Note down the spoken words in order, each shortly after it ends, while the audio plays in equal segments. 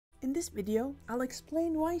In this video, I'll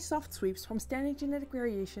explain why soft sweeps from standard genetic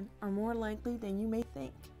variation are more likely than you may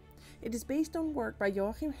think. It is based on work by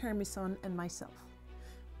Hermisson and myself.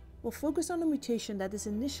 We'll focus on a mutation that is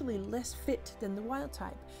initially less fit than the wild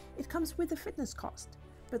type. It comes with a fitness cost,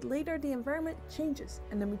 but later the environment changes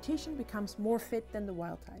and the mutation becomes more fit than the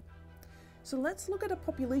wild type. So let's look at a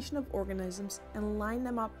population of organisms and line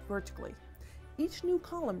them up vertically. Each new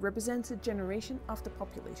column represents a generation of the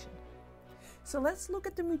population. So let's look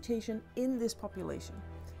at the mutation in this population.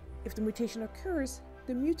 If the mutation occurs,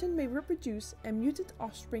 the mutant may reproduce and mutant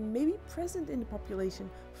offspring may be present in the population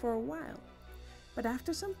for a while. But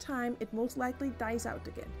after some time, it most likely dies out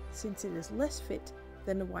again, since it is less fit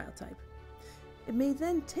than the wild type. It may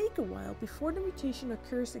then take a while before the mutation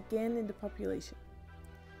occurs again in the population.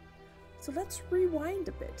 So let's rewind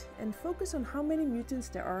a bit and focus on how many mutants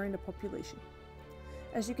there are in the population.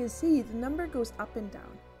 As you can see, the number goes up and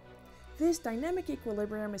down. This dynamic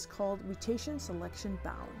equilibrium is called mutation-selection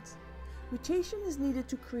balance. Mutation is needed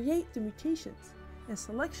to create the mutations, and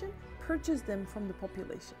selection purges them from the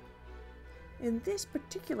population. In this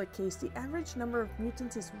particular case, the average number of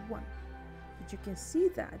mutants is 1, but you can see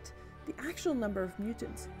that the actual number of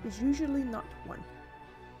mutants is usually not 1.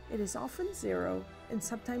 It is often 0 and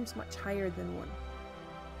sometimes much higher than 1.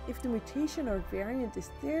 If the mutation or variant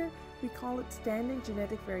is there, we call it standard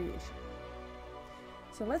genetic variation.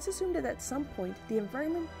 So let's assume that at some point the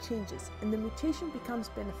environment changes and the mutation becomes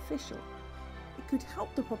beneficial. It could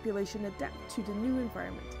help the population adapt to the new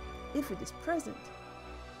environment, if it is present.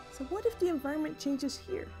 So what if the environment changes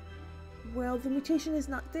here? Well, the mutation is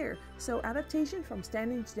not there, so adaptation from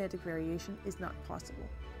standard genetic variation is not possible.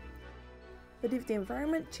 But if the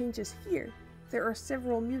environment changes here, there are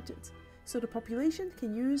several mutants, so the population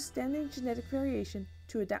can use standard genetic variation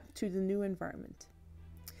to adapt to the new environment.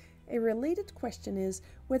 A related question is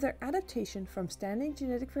whether adaptation from standard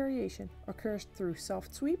genetic variation occurs through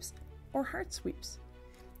soft sweeps or hard sweeps.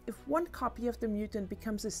 If one copy of the mutant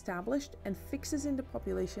becomes established and fixes in the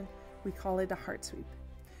population, we call it a hard sweep.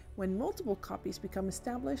 When multiple copies become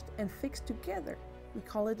established and fixed together, we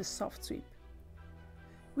call it a soft sweep.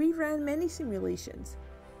 We ran many simulations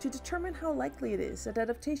to determine how likely it is that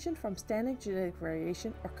adaptation from standard genetic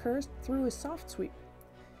variation occurs through a soft sweep.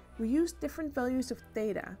 We used different values of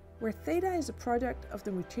theta, where theta is a product of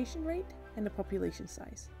the mutation rate and the population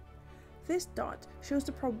size. This dot shows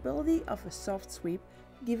the probability of a soft sweep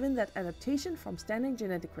given that adaptation from standard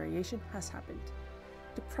genetic variation has happened.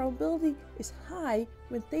 The probability is high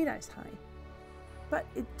when theta is high, but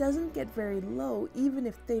it doesn't get very low even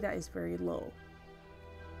if theta is very low.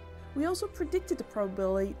 We also predicted the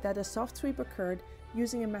probability that a soft sweep occurred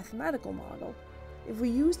using a mathematical model. If we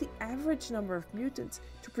use the average number of mutants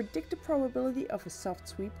to predict the probability of a soft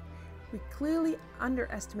sweep, we clearly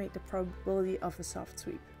underestimate the probability of a soft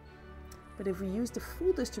sweep. But if we use the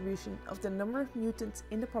full distribution of the number of mutants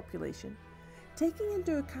in the population, taking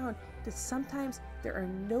into account that sometimes there are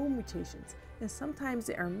no mutations and sometimes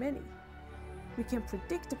there are many, we can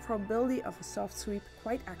predict the probability of a soft sweep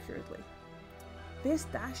quite accurately. This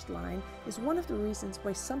dashed line is one of the reasons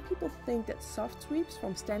why some people think that soft sweeps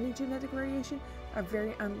from standard genetic variation are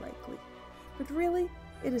very unlikely. But really,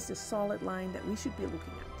 it is the solid line that we should be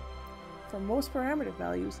looking at. For most parameter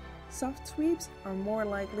values, soft sweeps are more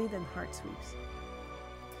likely than hard sweeps.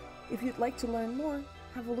 If you'd like to learn more,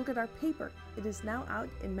 have a look at our paper. It is now out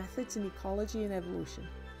in Methods in Ecology and Evolution.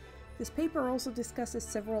 This paper also discusses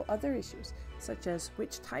several other issues, such as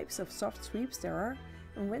which types of soft sweeps there are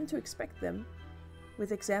and when to expect them,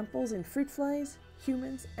 with examples in fruit flies,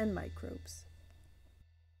 humans, and microbes.